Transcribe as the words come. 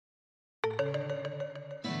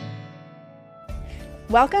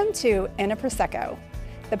Welcome to In a Prosecco,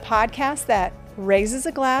 the podcast that raises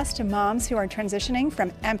a glass to moms who are transitioning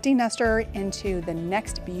from empty nester into the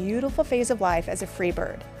next beautiful phase of life as a free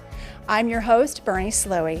bird. I'm your host, Bernie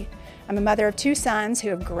Slowey. I'm a mother of two sons who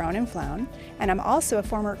have grown and flown, and I'm also a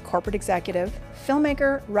former corporate executive,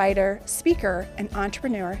 filmmaker, writer, speaker, and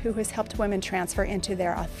entrepreneur who has helped women transfer into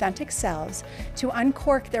their authentic selves to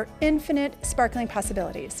uncork their infinite sparkling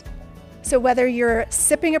possibilities. So whether you're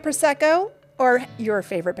sipping a Prosecco or your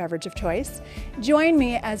favorite beverage of choice, join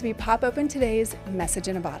me as we pop open today's message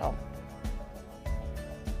in a bottle.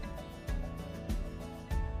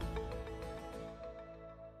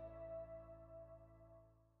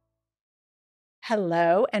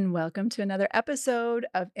 Hello, and welcome to another episode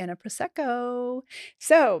of In a Prosecco.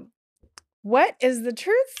 So, what is the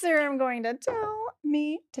truth serum going to tell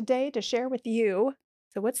me today to share with you?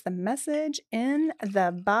 So, what's the message in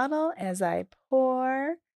the bottle as I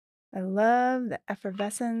pour? I love the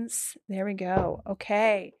effervescence. There we go.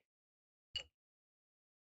 Okay.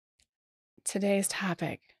 Today's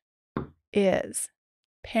topic is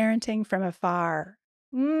parenting from afar.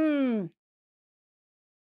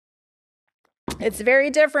 It's very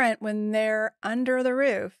different when they're under the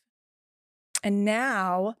roof and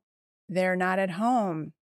now they're not at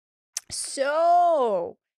home.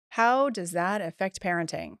 So, how does that affect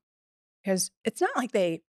parenting? Because it's not like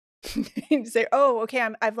they say, oh, okay,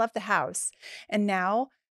 I've left the house and now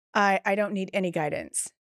I don't need any guidance.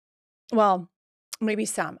 Well, maybe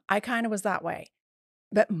some. I kind of was that way.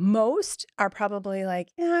 But most are probably like,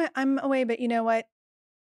 yeah, I'm away, but you know what?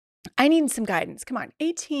 I need some guidance. Come on,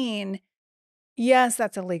 18. Yes,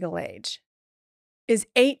 that's a legal age. Is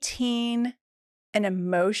 18 an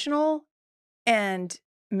emotional and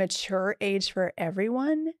mature age for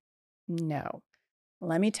everyone? No.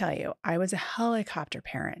 Let me tell you, I was a helicopter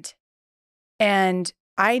parent. And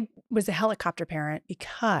I was a helicopter parent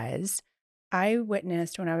because I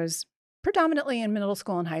witnessed when I was predominantly in middle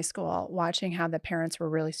school and high school, watching how the parents were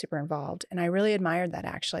really super involved. And I really admired that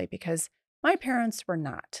actually, because my parents were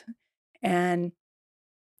not. And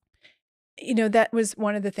that was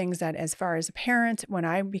one of the things that, as far as a parent, when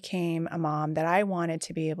I became a mom, that I wanted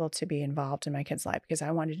to be able to be involved in my kids' life because I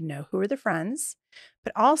wanted to know who are the friends.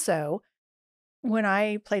 But also, when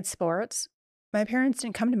I played sports, my parents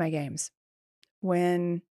didn't come to my games.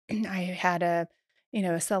 When I had a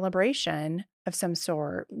celebration of some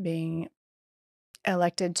sort, being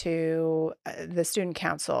elected to the student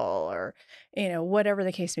council or, whatever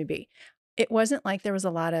the case may be, it wasn't like there was a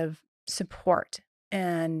lot of support.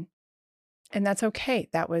 And that's okay.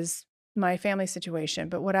 That was my family situation.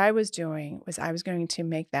 But what I was doing was I was going to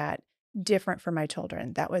make that different for my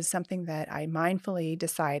children. That was something that I mindfully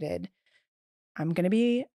decided I'm going to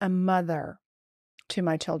be a mother to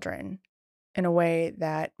my children in a way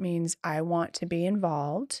that means I want to be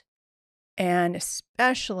involved. And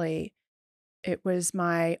especially, it was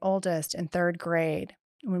my oldest in third grade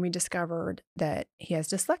when we discovered that he has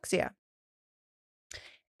dyslexia.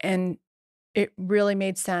 And it really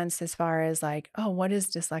made sense as far as like, oh, what is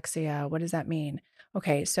dyslexia? What does that mean?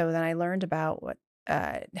 Okay, so then I learned about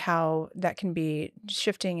how that can be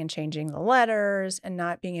shifting and changing the letters and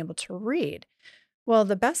not being able to read. Well,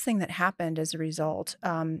 the best thing that happened as a result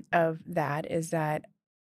of that is that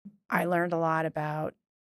I learned a lot about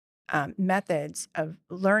methods of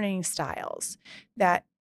learning styles that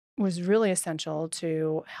was really essential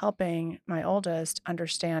to helping my oldest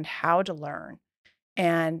understand how to learn,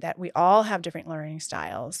 and that we all have different learning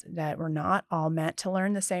styles, that we're not all meant to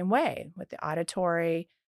learn the same way with the auditory,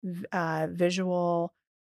 visual.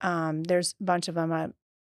 There's a bunch of them.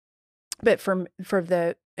 But for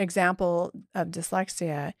the example of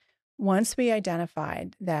dyslexia, once we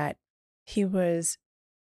identified that he was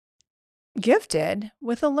gifted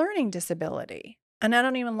with a learning disability, and I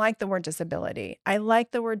don't even like the word disability, I like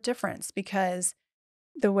the word difference, because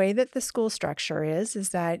the way that the school structure is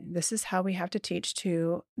that this is how we have to teach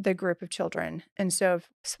to the group of children. And so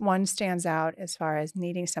if one stands out as far as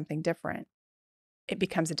needing something different, it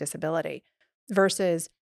becomes a disability versus,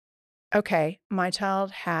 okay, my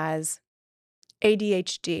child has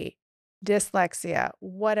ADHD, dyslexia,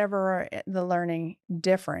 whatever the learning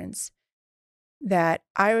difference, that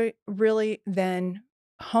I really then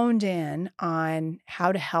honed in on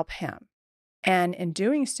how to help him. And in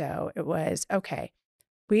doing so, it was, okay,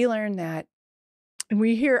 we learned that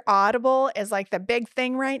we hear Audible as like the big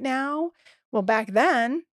thing right now. Well, back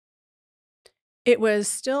then, it was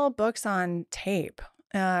still books on tape,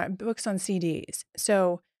 books on CDs.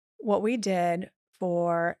 So what we did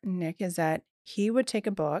for Nick is that he would take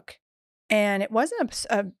a book, and it wasn't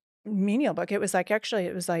menial book. It was like actually,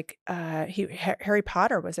 it was like, Harry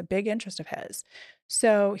Potter was a big interest of his.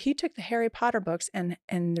 So he took the Harry Potter books and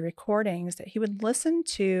the recordings that he would listen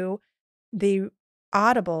to the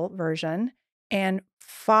audible version and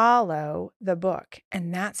follow the book,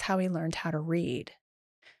 and that's how he learned how to read.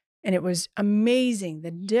 And it was amazing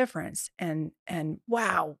the difference and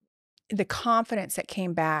wow, the confidence that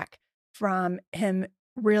came back from him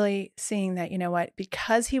really seeing that, you know what,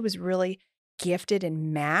 because he was really gifted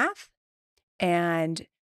in math and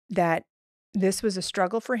that this was a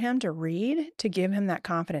struggle for him to read to give him that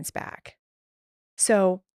confidence back.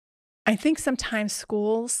 So I think sometimes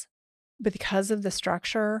schools, because of the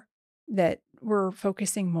structure, that we're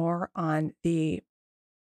focusing more on the,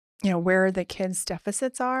 where the kids'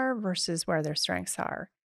 deficits are versus where their strengths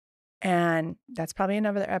are. And that's probably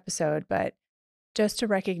another episode, but just to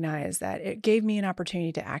recognize that it gave me an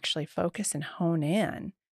opportunity to actually focus and hone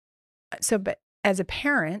in. So, but as a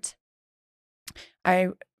parent, I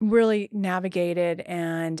really navigated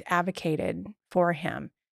and advocated for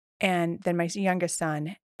him. And then my youngest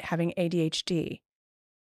son having ADHD,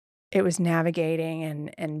 it was navigating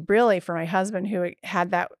and really for my husband who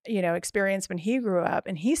had that, experience when he grew up,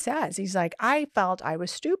 and he's like, "I felt I was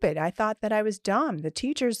stupid. I thought that I was dumb. The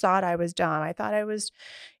teachers thought I was dumb. I thought I was,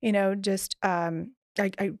 just,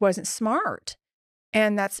 I wasn't smart."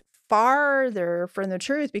 And that's farther from the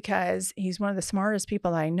truth because he's one of the smartest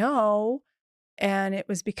people I know, and it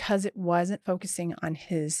was because it wasn't focusing on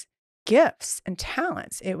his gifts and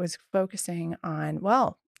talents. It was focusing on,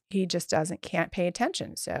 well, he just can't pay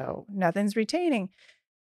attention. So nothing's retaining.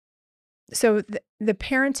 So the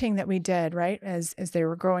parenting that we did, right, as they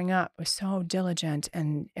were growing up was so diligent.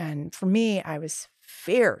 And for me, I was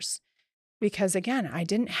fierce because again, I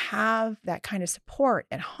didn't have that kind of support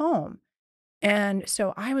at home. And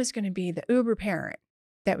so I was going to be the uber parent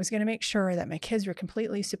that was going to make sure that my kids were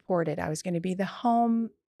completely supported. I was going to be the home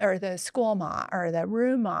or the school mom or the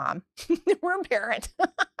room mom, the room parent.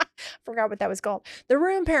 Forgot what that was called, the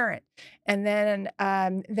room parent. And then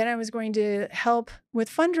I was going to help with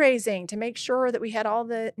fundraising to make sure that we had all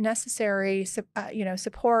the necessary,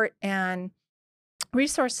 support and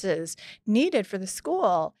resources needed for the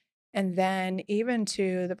school. And then even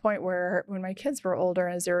to the point where when my kids were older,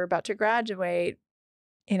 as they were about to graduate,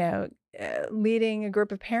 leading a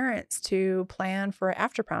group of parents to plan for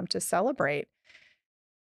after prom to celebrate.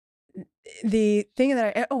 The thing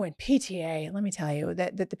that and PTA, let me tell you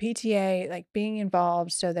that the PTA, like being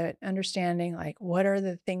involved so that understanding like what are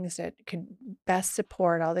the things that could best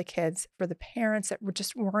support all the kids for the parents that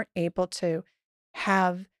weren't able to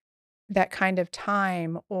have that kind of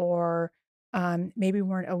time or maybe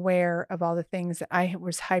weren't aware of all the things that I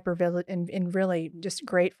was hyper and really just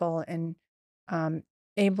grateful and um,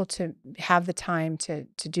 able to have the time to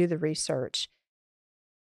do the research.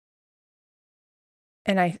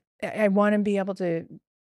 And I want to be able to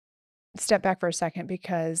step back for a second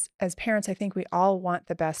because as parents, I think we all want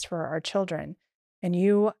the best for our children. And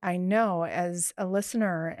you, I know, as a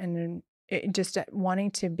listener and just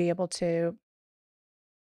wanting to be able to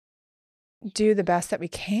do the best that we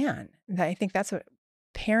can. I think that's what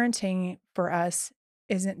parenting for us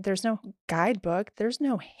isn't. There's no guidebook, there's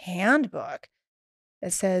no handbook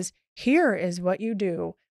that says, here is what you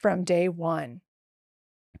do from day one.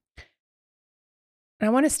 And I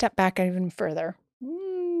want to step back even further.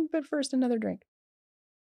 But first, another drink.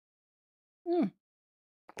 Mm,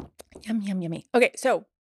 yum, yum, yummy. Okay, so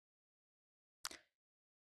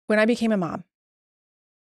when I became a mom,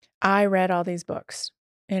 I read all these books.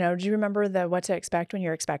 Do you remember the What to Expect When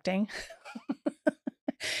You're Expecting?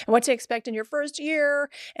 What to Expect in Your First Year,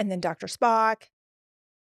 and then Dr. Spock.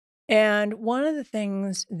 And one of the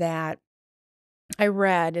things that I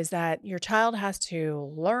read is that your child has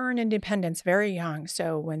to learn independence very young.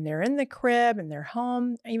 So when they're in the crib and they're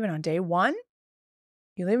home, even on day one,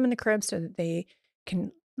 you leave them in the crib so that they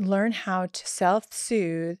can learn how to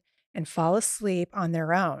self-soothe and fall asleep on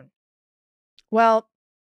their own. Well,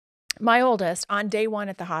 my oldest on day one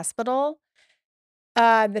at the hospital,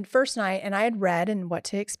 the first night, and I had read and what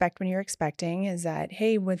to expect when you're expecting is that,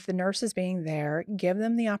 hey, with the nurses being there, give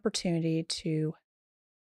them the opportunity to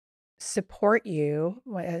support you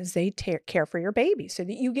as they care for your baby so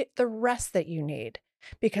that you get the rest that you need.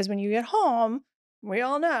 Because when you get home, we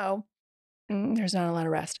all know there's not a lot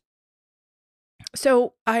of rest.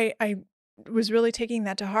 So I was really taking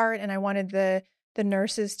that to heart, and I wanted the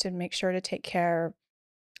nurses to make sure to take care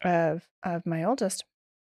of my oldest.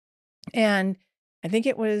 And I think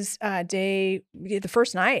it was the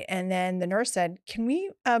first night, and then the nurse said, "Can we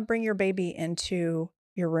bring your baby into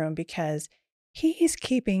your room because he's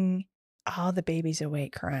keeping all the babies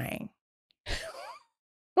awake crying."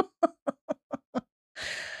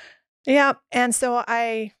 Yeah, and so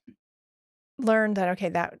I learned that, okay,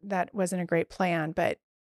 that wasn't a great plan, but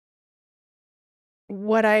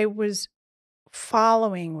what I was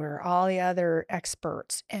following were all the other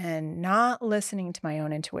experts and not listening to my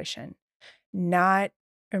own intuition, not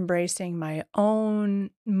embracing my own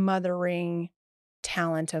mothering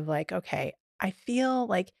talent of like, okay, I feel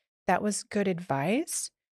like that was good advice,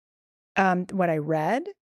 what I read,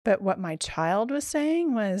 but what my child was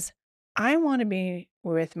saying was, I want to be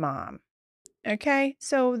with mom. Okay.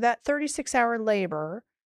 So that 36-hour labor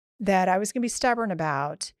that I was going to be stubborn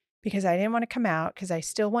about because I didn't want to come out because I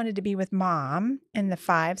still wanted to be with mom in the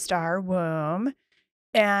 5-star womb.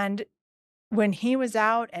 And when he was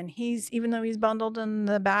out and even though he's bundled in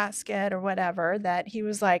the basket or whatever, that he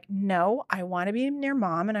was like, no, I want to be near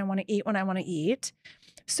mom and I want to eat when I want to eat.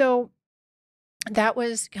 So that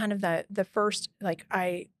was kind of the first, like,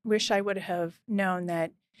 I wish I would have known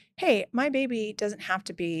that, hey, my baby doesn't have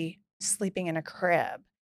to be sleeping in a crib.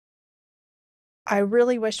 I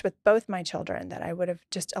really wish with both my children that I would have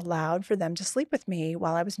just allowed for them to sleep with me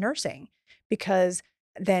while I was nursing, because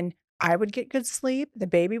then I would get good sleep, the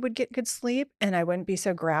baby would get good sleep, and I wouldn't be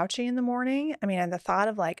so grouchy in the morning. I mean, and the thought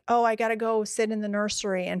of like, oh, I got to go sit in the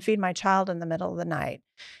nursery and feed my child in the middle of the night.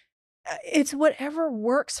 It's whatever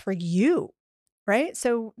works for you. Right?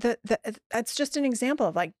 So that's just an example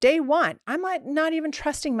of like day one, I'm like not even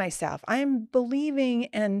trusting myself. I'm believing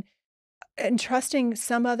and trusting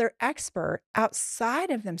some other expert outside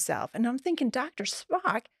of themselves. And I'm thinking, Dr.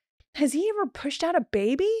 Spock, has he ever pushed out a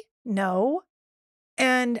baby? No.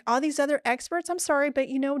 And all these other experts, I'm sorry, but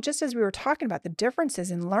just as we were talking about the differences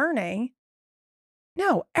in learning,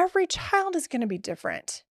 no, every child is going to be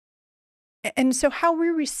different. And so how we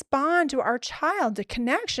respond to our child, the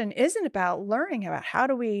connection isn't about learning about how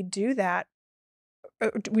do we do that.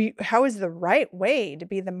 How is the right way to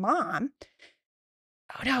be the mom?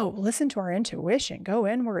 Oh no, listen to our intuition. Go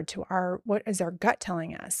inward to what is our gut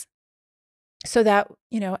telling us. So that,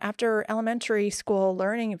 after elementary school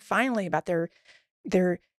learning finally about their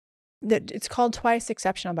that it's called twice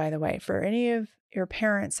exceptional, by the way, for any of your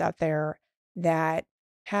parents out there that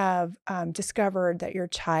have discovered that your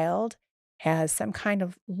child has some kind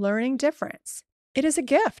of learning difference. It is a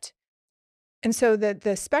gift. And so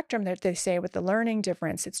the spectrum that they say with the learning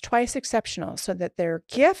difference, it's twice exceptional so that they're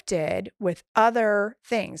gifted with other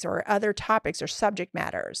things or other topics or subject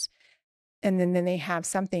matters. And then they have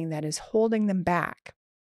something that is holding them back.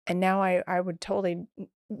 And now I would totally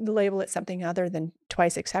label it something other than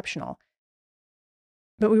twice exceptional.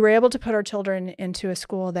 But we were able to put our children into a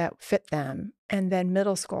school that fit them. And then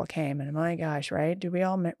middle school came. And my gosh, right? Do we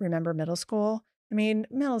all remember middle school? I mean,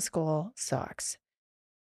 middle school sucks.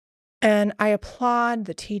 And I applaud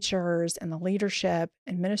the teachers and the leadership,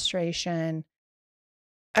 administration.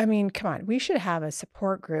 I mean, come on, we should have a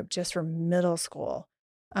support group just for middle school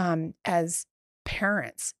as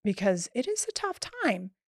parents because it is a tough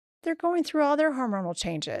time. They're going through all their hormonal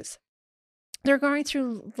changes. They're going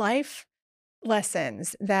through life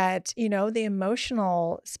lessons that, the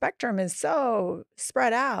emotional spectrum is so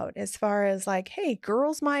spread out as far as like, hey,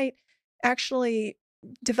 girls might actually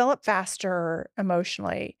develop faster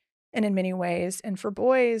emotionally and in many ways. And for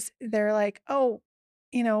boys, they're like, oh,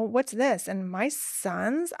 what's this? And my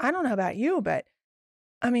sons, I don't know about you, but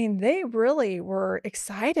I mean, they really were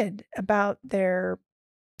excited about their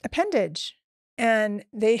appendage. And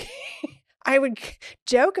I would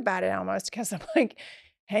joke about it almost because I'm like,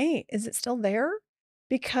 hey, is it still there?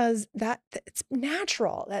 Because it's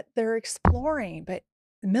natural that they're exploring, but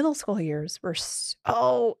the middle school years were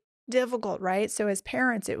so difficult, right? So as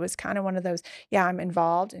parents, it was kind of one of those, yeah, I'm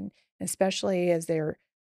involved. And especially as they're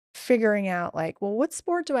figuring out like, well, what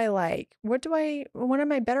sport do I like? What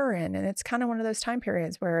am I better in? And it's kind of one of those time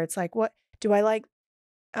periods where it's like, what do I like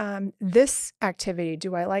this activity?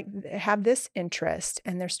 Do I have this interest?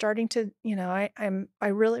 And they're starting to, I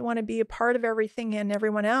really want to be a part of everything and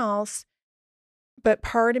everyone else. But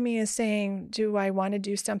part of me is saying, do I want to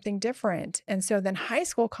do something different? And so then high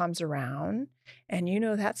school comes around and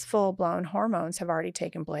that's full blown hormones have already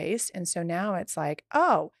taken place. And so now it's like,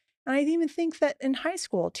 oh, and I even think that in high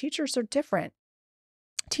school, teachers are different.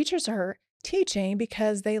 Teachers are teaching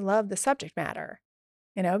because they love the subject matter,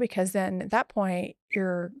 because then at that point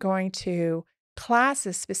you're going to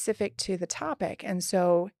classes specific to the topic. And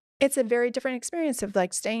so it's a very different experience of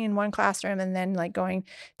like staying in one classroom and then like going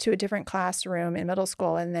to a different classroom in middle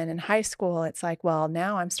school. And then in high school, it's like, well,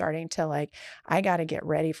 now I'm starting to like, I got to get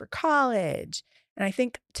ready for college. And I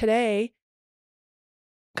think today,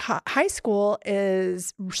 high school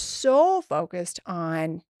is so focused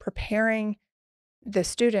on preparing the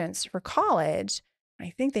students for college. I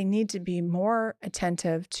think they need to be more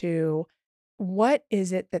attentive to what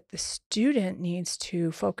is it that the student needs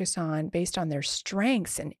to focus on based on their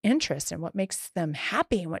strengths and interests and what makes them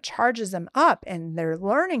happy and what charges them up and their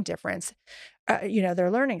learning difference,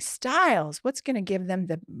 their learning styles, what's going to give them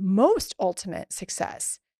the most ultimate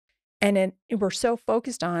success. And then we're so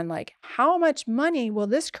focused on like, how much money will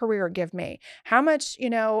this career give me? How much,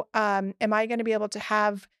 am I going to be able to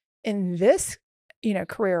have in this,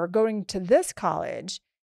 career or going to this college?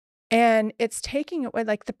 And it's taking away,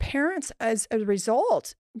 like the parents as a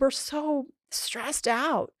result, we're so stressed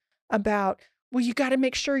out about, well, you got to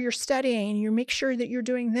make sure you're studying, you make sure that you're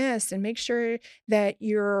doing this and make sure that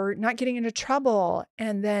you're not getting into trouble.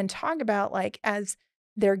 And then talk about like as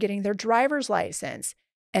they're getting their driver's license.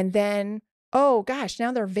 And then, oh gosh,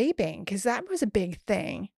 now they're vaping because that was a big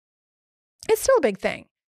thing. It's still a big thing.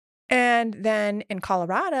 And then in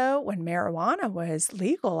Colorado, when marijuana was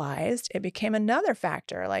legalized, it became another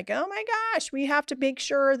factor. Like, oh my gosh, we have to make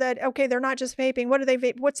sure that, okay, they're not just vaping. What do they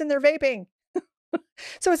vape? What's in their vaping?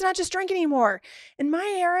 So it's not just drink anymore. In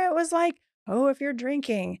my era, it was like, oh, if you're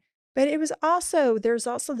drinking. But it was also, there's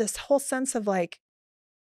also this whole sense of like,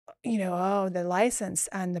 oh, the license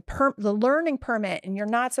and the learning permit. And you're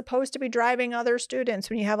not supposed to be driving other students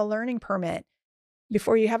when you have a learning permit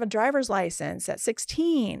before you have a driver's license at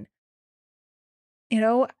 16.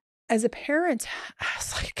 As a parent, I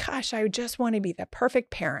was like, gosh, I just want to be the perfect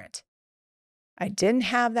parent. I didn't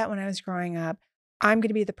have that when I was growing up. I'm going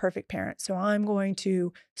to be the perfect parent. So I'm going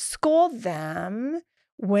to scold them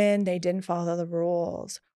when they didn't follow the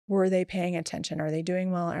rules. Were they paying attention? Are they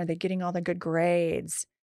doing well? Are they getting all the good grades?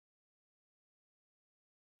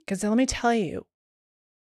 Because let me tell you,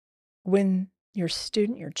 when your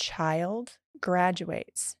child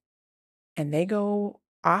graduates and they go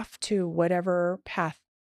off to whatever path,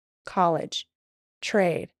 college,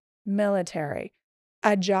 trade, military,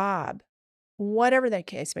 a job, whatever the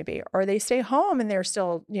case may be, or they stay home and they're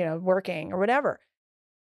still, working or whatever.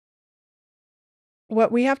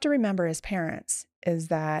 What we have to remember as parents is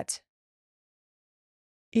that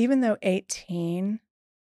even though 18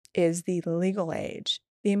 is the legal age,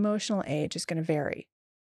 the emotional age is going to vary.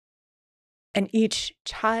 And each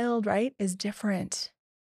child, right, is different.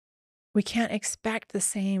 We can't expect the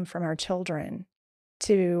same from our children.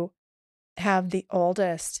 To have the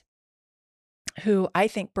oldest who I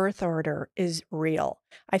think birth order is real.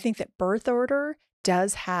 I think that birth order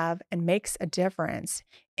does have and makes a difference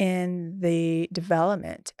in the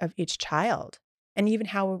development of each child and even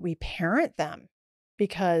how we parent them.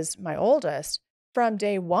 Because my oldest, from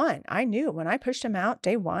day one, I knew when I pushed him out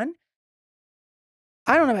day one,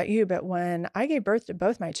 I don't know about you, but when I gave birth to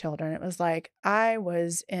both my children, it was like I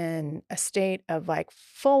was in a state of like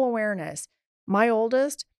full awareness. My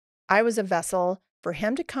oldest, I was a vessel for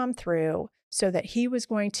him to come through so that he was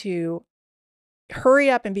going to hurry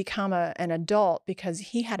up and become an adult because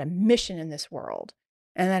he had a mission in this world.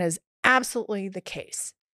 And that is absolutely the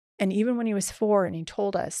case. And even when he was 4 and he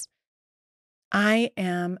told us, I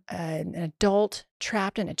am an adult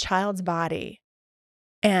trapped in a child's body.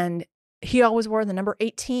 And he always wore the number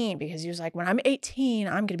 18 because he was like, when I'm 18,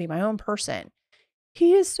 I'm going to be my own person.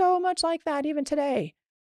 He is so much like that even today.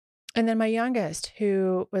 And then my youngest,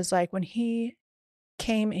 who was like, when he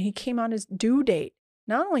came on his due date.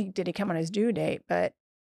 Not only did he come on his due date, but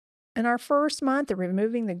in our first month of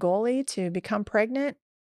removing the goalie to become pregnant,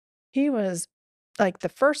 he was like the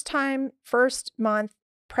first month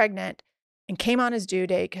pregnant and came on his due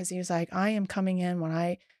date because he was like, I am coming in when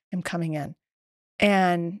I am coming in.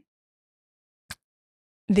 And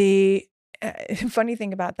the funny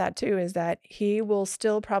thing about that too is that he will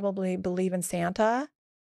still probably believe in Santa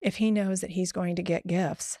if he knows that he's going to get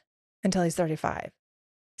gifts until he's 35.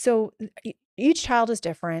 So each child is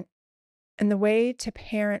different. And the way to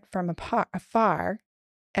parent from afar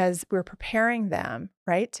as we're preparing them,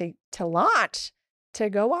 right, to launch, to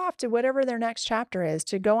go off to whatever their next chapter is,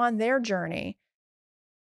 to go on their journey,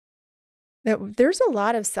 that there's a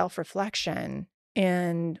lot of self-reflection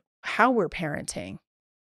in how we're parenting.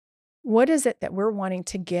 What is it that we're wanting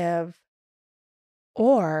to give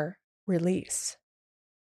or release?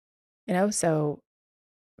 So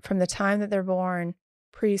from the time that they're born,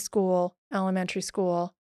 preschool, elementary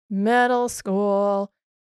school, middle school,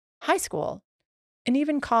 high school, and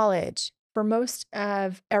even college, for most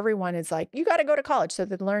of everyone is like, you got to go to college. So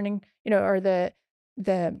the learning, or the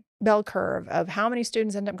bell curve of how many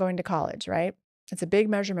students end up going to college, right? It's a big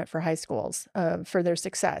measurement for high schools for their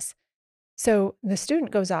success. So the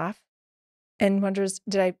student goes off and wonders,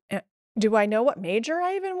 do I know what major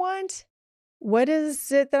I even want? What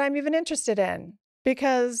is it that I'm even interested in?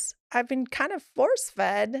 because I've been kind of force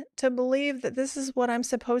fed to believe that this is what I'm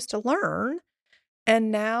supposed to learn.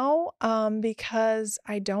 And now, because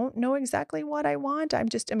I don't know exactly what I want, am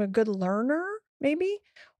a good learner, maybe,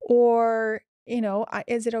 or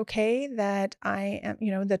is it okay that I am,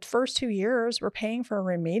 the first 2 years we're paying for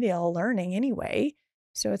remedial learning anyway,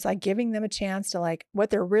 so it's like giving them a chance to like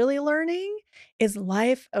what they're really learning is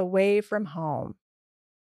life away from home.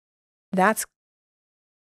 That's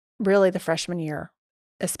really the freshman year,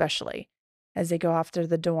 especially as they go off to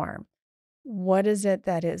the dorm. What is it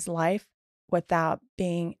that is life without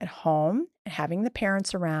being at home and having the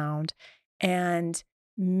parents around? And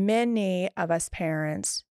many of us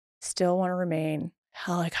parents still want to remain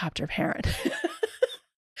helicopter parent.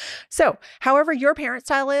 So, however your parent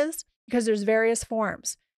style is, because there's various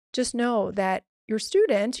forms, just know that your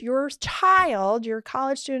student, your child, your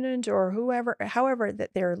college student or whoever, however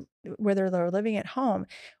that they're whether they're living at home,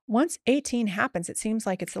 once 18 happens, it seems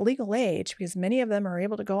like it's the legal age because many of them are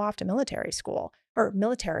able to go off to military school or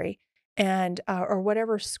military and or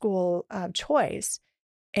whatever school of choice.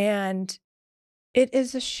 And it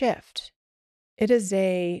is a shift. It is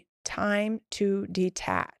a time to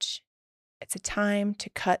detach. It's a time to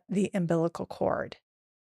cut the umbilical cord.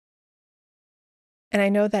 And I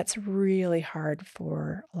know that's really hard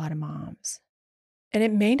for a lot of moms. And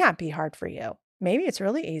it may not be hard for you. Maybe it's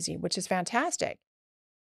really easy, which is fantastic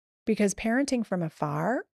because parenting from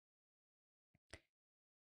afar,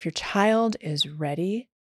 if your child is ready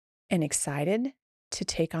and excited to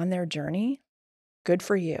take on their journey, good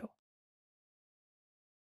for you.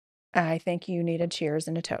 I think you need a cheers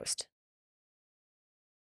and a toast.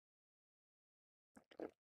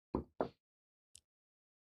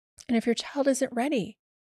 And if your child isn't ready,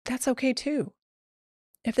 that's okay too.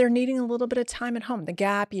 If they're needing a little bit of time at home, the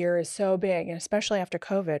gap year is so big, and especially after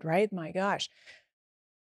COVID, right? My gosh,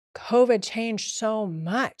 COVID changed so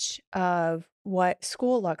much of what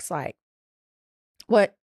school looks like,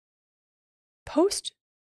 what post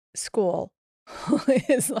school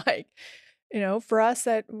is like, for us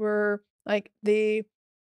that were like the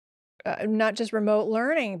not just remote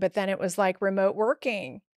learning, but then it was like remote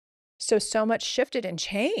working. So much shifted and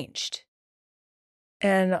changed.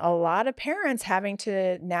 And a lot of parents having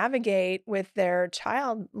to navigate with their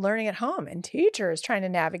child learning at home and teachers trying to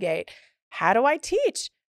navigate. How do I teach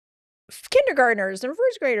kindergartners and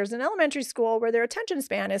first graders in elementary school where their attention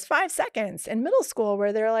span is 5 seconds, and middle school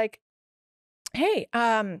where they're like, hey,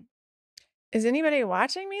 is anybody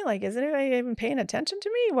watching me? Like, is anybody even paying attention to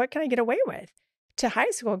me? What can I get away with? To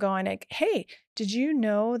high school going like, hey, did you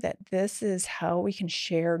know that this is how we can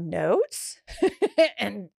share notes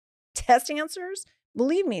and test answers?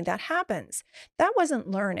 Believe me, that happens. That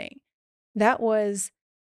wasn't learning. That was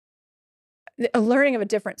a learning of a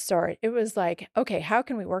different sort. It was like, okay, how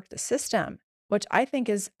can we work the system? Which I think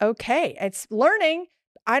is okay. It's learning.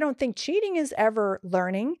 I don't think cheating is ever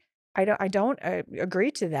learning. I don't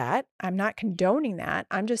agree to that. I'm not condoning that.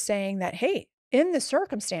 I'm just saying that, hey, in the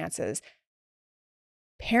circumstances,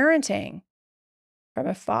 parenting from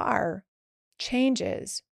afar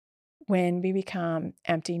changes when we become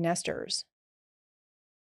empty nesters.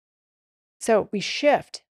 So we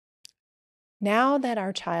shift. Now that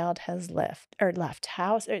our child has left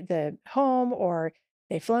house or the home, or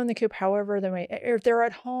they've flown the coop, however they may, or if they're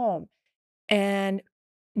at home and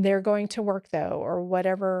they're going to work though, or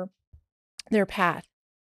whatever their path,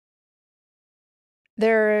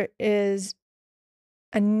 there is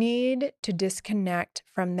a need to disconnect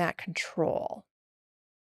from that control.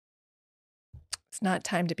 It's not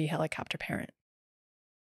time to be helicopter parent.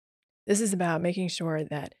 This is about making sure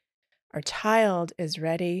that our child is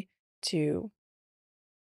ready to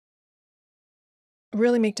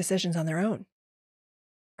really make decisions on their own.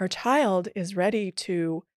 Our child is ready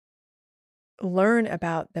to learn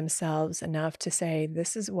about themselves enough to say,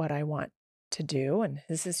 this is what I want to do, and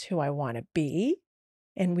this is who I want to be.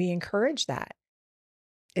 And we encourage that.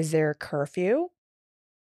 Is there a curfew?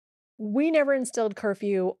 We never instilled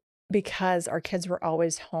curfew because our kids were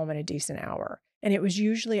always home at a decent hour. And it was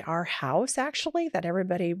usually our house, actually, that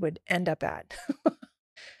everybody would end up at.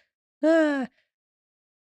 Ah,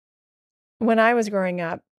 when I was growing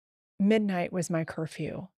up, midnight was my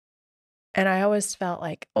curfew. And I always felt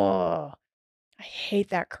like, oh, I hate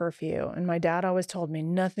that curfew. And my dad always told me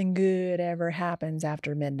nothing good ever happens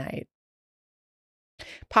after midnight.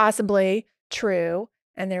 Possibly true.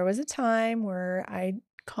 And there was a time where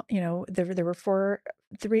there were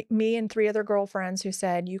me and three other girlfriends who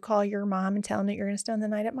said, you call your mom and tell them that you're going to spend the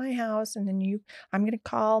night at my house. And then I'm going to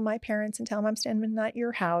call my parents and tell them I'm spending the night at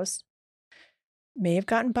your house. May have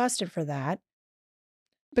gotten busted for that.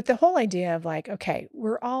 But the whole idea of like, okay,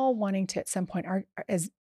 we're all wanting to at some point as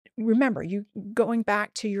remember, you going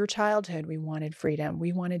back to your childhood, we wanted freedom.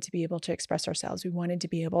 We wanted to be able to express ourselves. We wanted to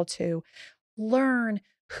be able to learn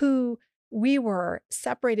who we were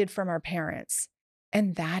separated from our parents.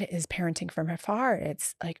 And that is parenting from afar.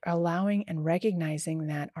 It's like allowing and recognizing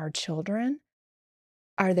that our children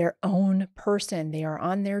are their own person. They are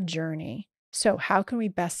on their journey. So how can we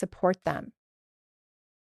best support them?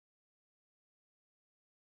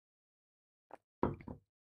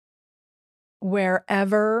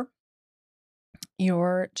 Wherever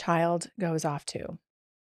your child goes off to.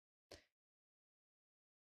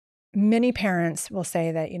 Many parents will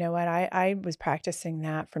say that, you know what, I was practicing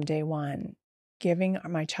that from day one, giving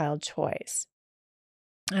my child choice.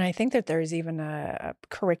 And I think that there's even a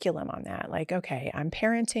curriculum on that. Like, okay, I'm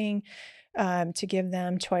parenting to give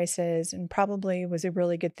them choices, and probably was a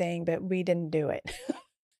really good thing, but we didn't do it.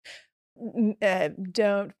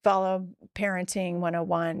 Don't follow parenting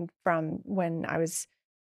 101 from when I was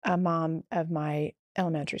a mom of my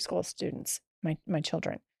elementary school students, my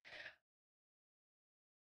children.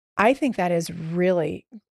 I think that is really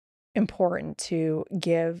important to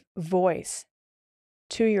give voice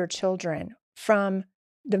to your children from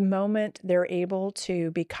the moment they're able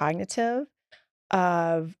to be cognitive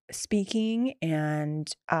of speaking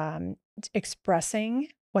and expressing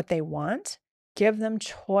what they want. Give them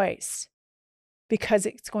choice because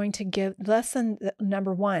it's going to give lesson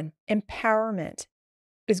number one, empowerment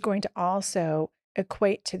is going to also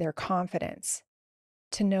equate to their confidence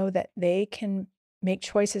to know that they can make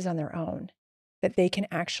choices on their own, that they can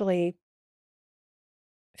actually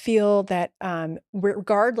feel that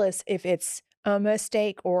regardless if it's a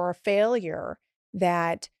mistake or a failure,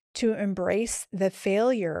 that to embrace the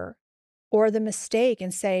failure or the mistake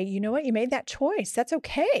and say, you know what, you made that choice. That's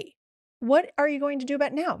okay. What are you going to do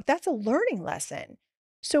about it now? That's a learning lesson.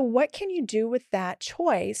 So, what can you do with that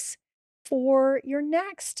choice for your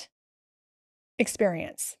next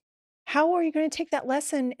experience? How are you going to take that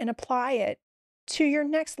lesson and apply it to your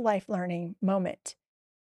next life learning moment?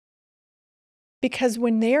 Because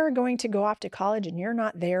when they're going to go off to college and you're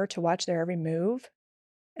not there to watch their every move,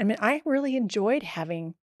 I mean, I really enjoyed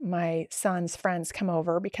having my son's friends come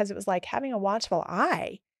over because it was like having a watchful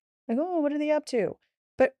eye. Like, oh, what are they up to?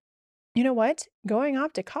 But you know what? Going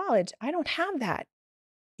off to college, I don't have that.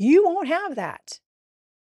 You won't have that.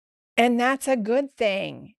 And that's a good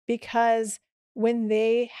thing because when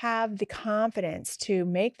they have the confidence to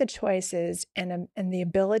make the choices and the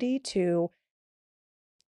ability to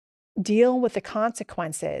deal with the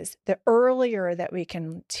consequences, the earlier that we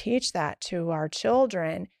can teach that to our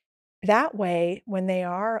children, that way, when they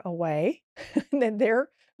are away, then they're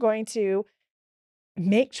going to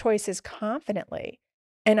make choices confidently.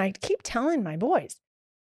 And I keep telling my boys,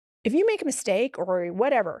 if you make a mistake or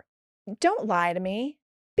whatever, don't lie to me.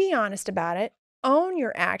 Be honest about it. Own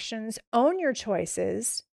your actions, own your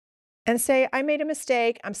choices, and say, I made a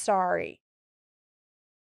mistake. I'm sorry.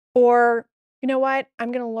 Or, you know what?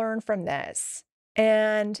 I'm going to learn from this.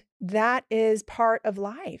 And that is part of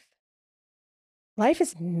life. Life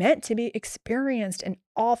is meant to be experienced in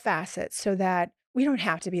all facets so that we don't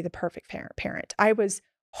have to be the perfect parent. I was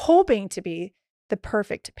hoping to be the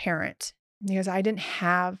perfect parent because I didn't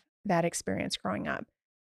have that experience growing up.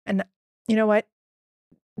 And you know what?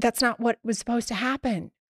 That's not what was supposed to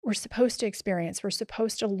happen. We're supposed to experience, we're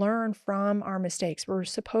supposed to learn from our mistakes. We're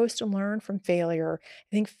supposed to learn from failure.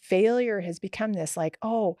 I think failure has become this like,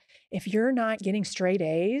 oh, if you're not getting straight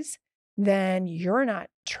A's, then you're not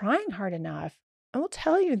trying hard enough. I will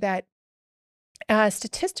tell you that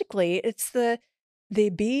statistically, it's the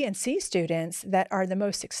B and C students that are the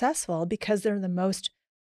most successful because they're the most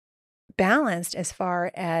balanced as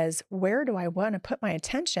far as where do I want to put my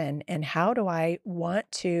attention and how do I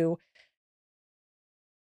want to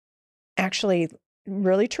actually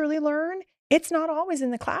really truly learn. It's not always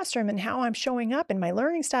in the classroom and how I'm showing up and my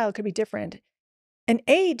learning style could be different. An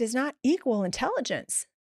A does not equal intelligence.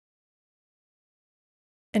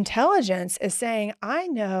 Intelligence is saying, I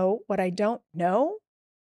know what I don't know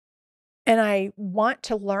and I want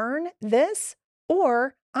to learn this,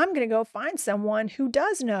 or I'm going to go find someone who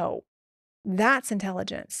does know. That's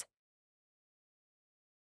intelligence.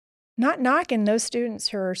 Not knocking those students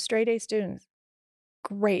who are straight A students.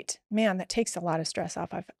 Great. Man, that takes a lot of stress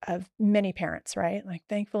off of many parents, right? Like,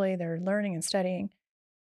 thankfully, they're learning and studying.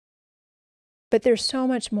 But there's so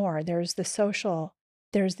much more. There's the social,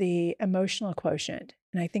 there's the emotional quotient.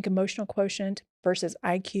 And I think emotional quotient versus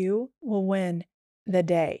IQ will win the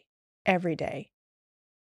day, every day.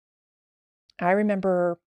 I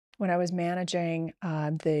remember when I was managing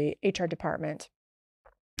the HR department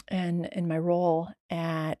And in my role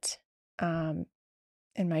um,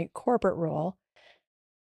 in my corporate role,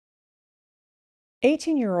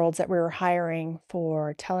 18-year-olds that we were hiring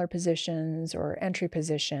for teller positions or entry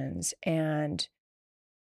positions, and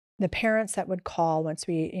the parents that would call once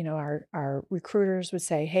our recruiters would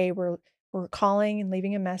say, "Hey, we're calling and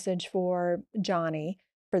leaving a message for Johnny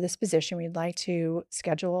for this position. We'd like to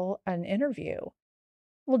schedule an interview."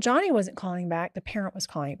 Well, Johnny wasn't calling back. The parent was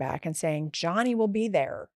calling back and saying, "Johnny will be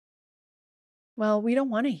there." Well, we don't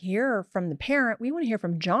want to hear from the parent. We want to hear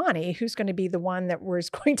from Johnny, who's going to be the one that was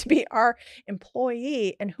going to be our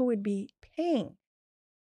employee and who would be paying.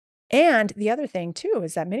 And the other thing too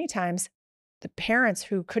is that many times the parents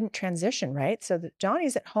who couldn't transition, right? So that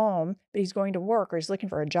Johnny's at home, but he's going to work or he's looking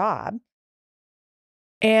for a job.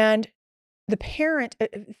 And the parent,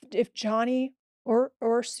 if Johnny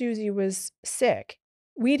or Susie was sick,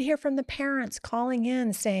 we'd hear from the parents calling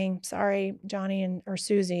in saying, "Sorry, Johnny and or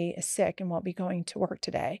Susie is sick and won't be going to work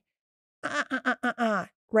today."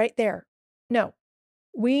 Right there. No,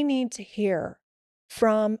 we need to hear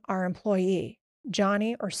from our employee.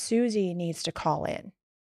 Johnny or Susie needs to call in.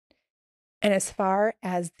 And as far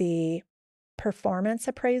as the performance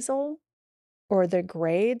appraisal or the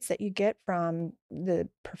grades that you get from the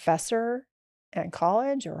professor at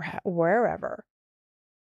college or wherever,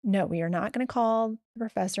 no, we are not going to call the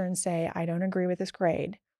professor and say, "I don't agree with this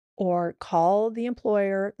grade," or call the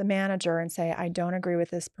employer, the manager, and say, "I don't agree with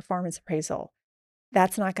this performance appraisal."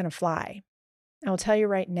 That's not going to fly. I will tell you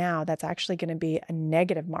right now, that's actually going to be a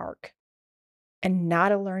negative mark and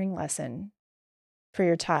not a learning lesson for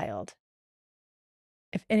your child.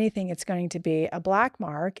 If anything, it's going to be a black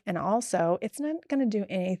mark. And also, it's not going to do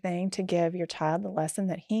anything to give your child the lesson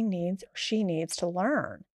that he needs or she needs to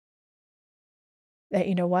learn. That,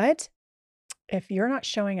 you know what? If you're not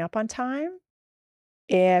showing up on time,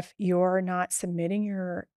 if you're not submitting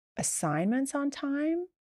your assignments on time,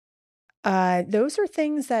 those are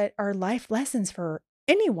things that are life lessons for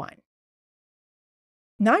anyone.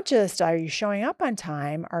 Not just are you showing up on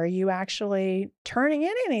time, are you actually turning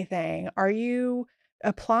in anything? Are you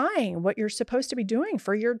applying what you're supposed to be doing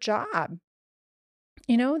for your job?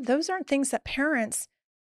 Those aren't things that parents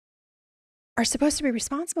are supposed to be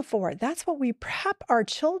responsible for. That's what we prep our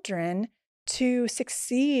children to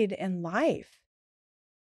succeed in life.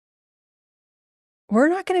 We're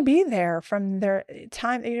not going to be there from their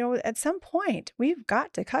time. At some point, we've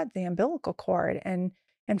got to cut the umbilical cord and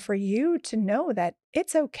for you to know that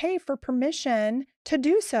it's okay for permission to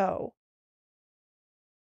do so.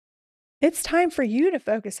 It's time for you to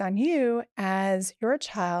focus on you as your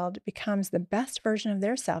child becomes the best version of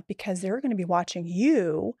their self because they're going to be watching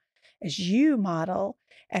you as you model,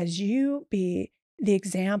 as you be the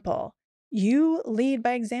example. You lead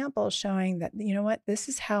by example, showing that, you know what, this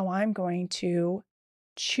is how I'm going to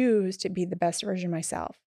choose to be the best version of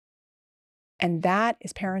myself. And that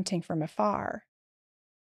is parenting from afar.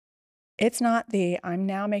 It's not I'm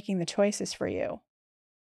now making the choices for you.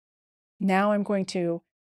 Now I'm going to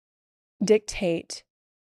dictate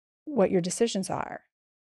what your decisions are.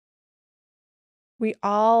 We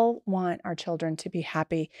all want our children to be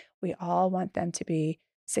happy. We all want them to be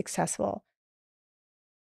successful.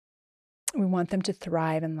 We want them to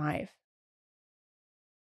thrive in life.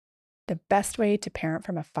 The best way to parent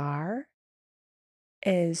from afar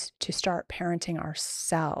is to start parenting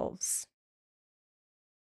ourselves.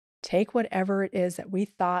 Take whatever it is that we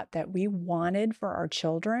thought that we wanted for our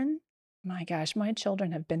children. My gosh, my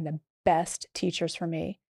children have been the best teachers for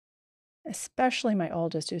me, especially my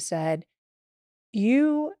oldest, who said,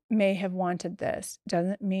 "You may have wanted this,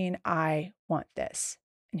 doesn't mean I want this."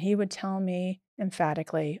 And he would tell me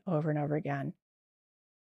emphatically over and over again.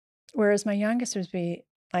 Whereas my youngest would be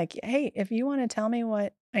like, "Hey, if you want to tell me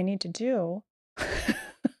what I need to do,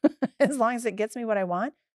 as long as it gets me what I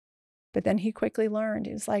want." But then he quickly learned,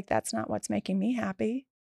 he was like, "That's not what's making me happy."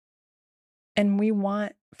 And we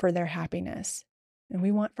want for their happiness and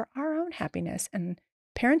we want for our own happiness. And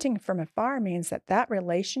parenting from afar means that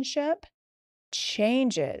relationship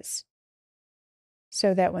changes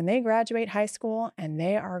so that when they graduate high school and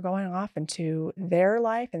they are going off into their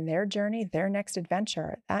life and their journey, their next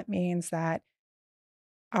adventure, that means that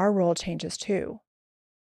our role changes too.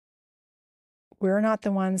 We're not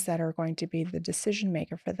the ones that are going to be the decision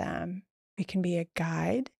maker for them. We can be a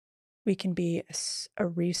guide. We can be a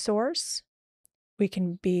resource. We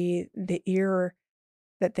can be the ear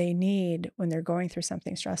that they need when they're going through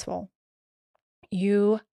something stressful.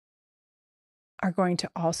 You are going to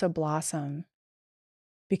also blossom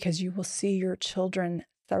because you will see your children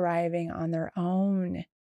thriving on their own.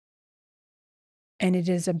 And it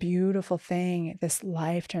is a beautiful thing, this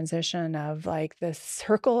life transition of like this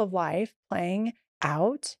circle of life playing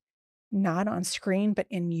out, not on screen, but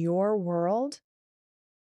in your world,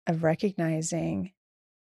 of recognizing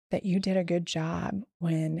that you did a good job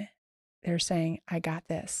when they're saying, I got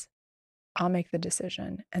this. I'll make the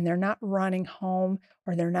decision. And they're not running home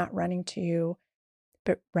or they're not running to you,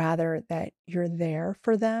 but rather that you're there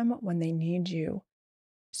for them when they need you.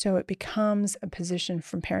 So it becomes a position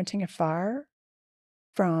from parenting afar,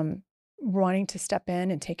 from wanting to step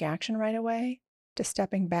in and take action right away, to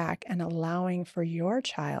stepping back and allowing for your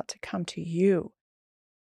child to come to you,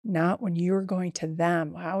 not when you're going to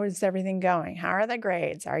them. How is everything going? How are the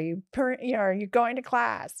grades? Are you going to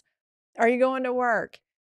class? Are you going to work?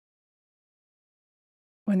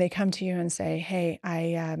 When they come to you and say, hey,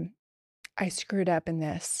 I screwed up in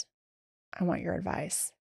this. I want your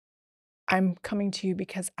advice. I'm coming to you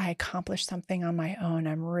because I accomplished something on my own.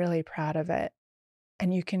 I'm really proud of it.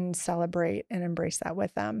 And you can celebrate and embrace that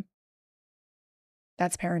with them.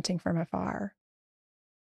 That's parenting from afar.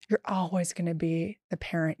 You're always going to be the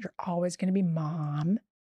parent. You're always going to be mom.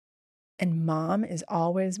 And mom is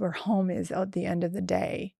always where home is at the end of the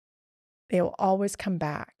day. They will always come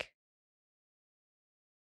back.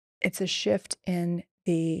 It's a shift in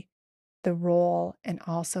the role, and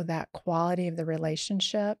also that quality of the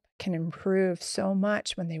relationship can improve so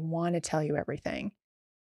much when they want to tell you everything.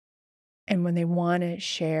 And when they want to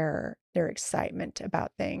share their excitement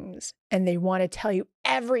about things and they want to tell you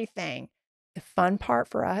everything. The fun part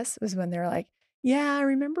for us was when they're like, yeah, I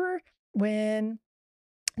remember when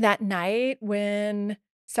that night when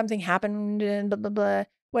something happened and blah, blah, blah,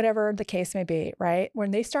 whatever the case may be, right?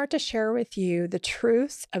 When they start to share with you the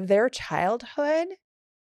truths of their childhood,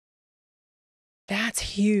 that's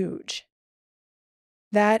huge.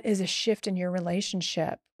 That is a shift in your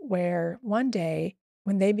relationship where one day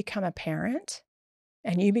when they become a parent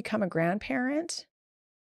and you become a grandparent,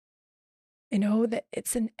 you know that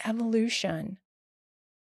it's an evolution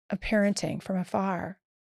of parenting from afar.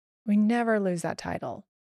 We never lose that title.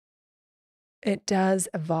 It does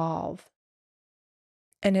evolve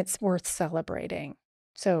and it's worth celebrating.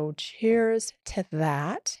 So cheers to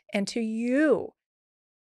that and to you,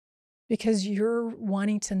 because you're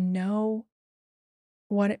wanting to know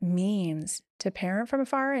what it means to parent from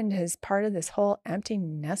afar and is part of this whole empty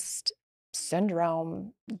nest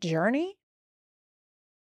syndrome journey.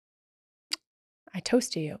 I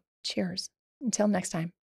toast to you. Cheers. Until next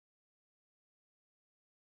time.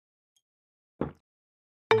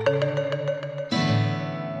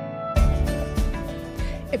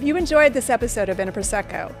 If you enjoyed this episode of In a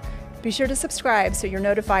Prosecco, be sure to subscribe so you're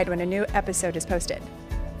notified when a new episode is posted.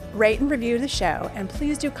 Rate and review the show, and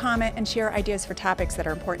please do comment and share ideas for topics that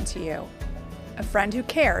are important to you. A friend who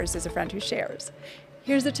cares is a friend who shares.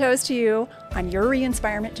 Here's a toast to you on your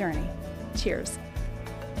re-inspirement journey. Cheers.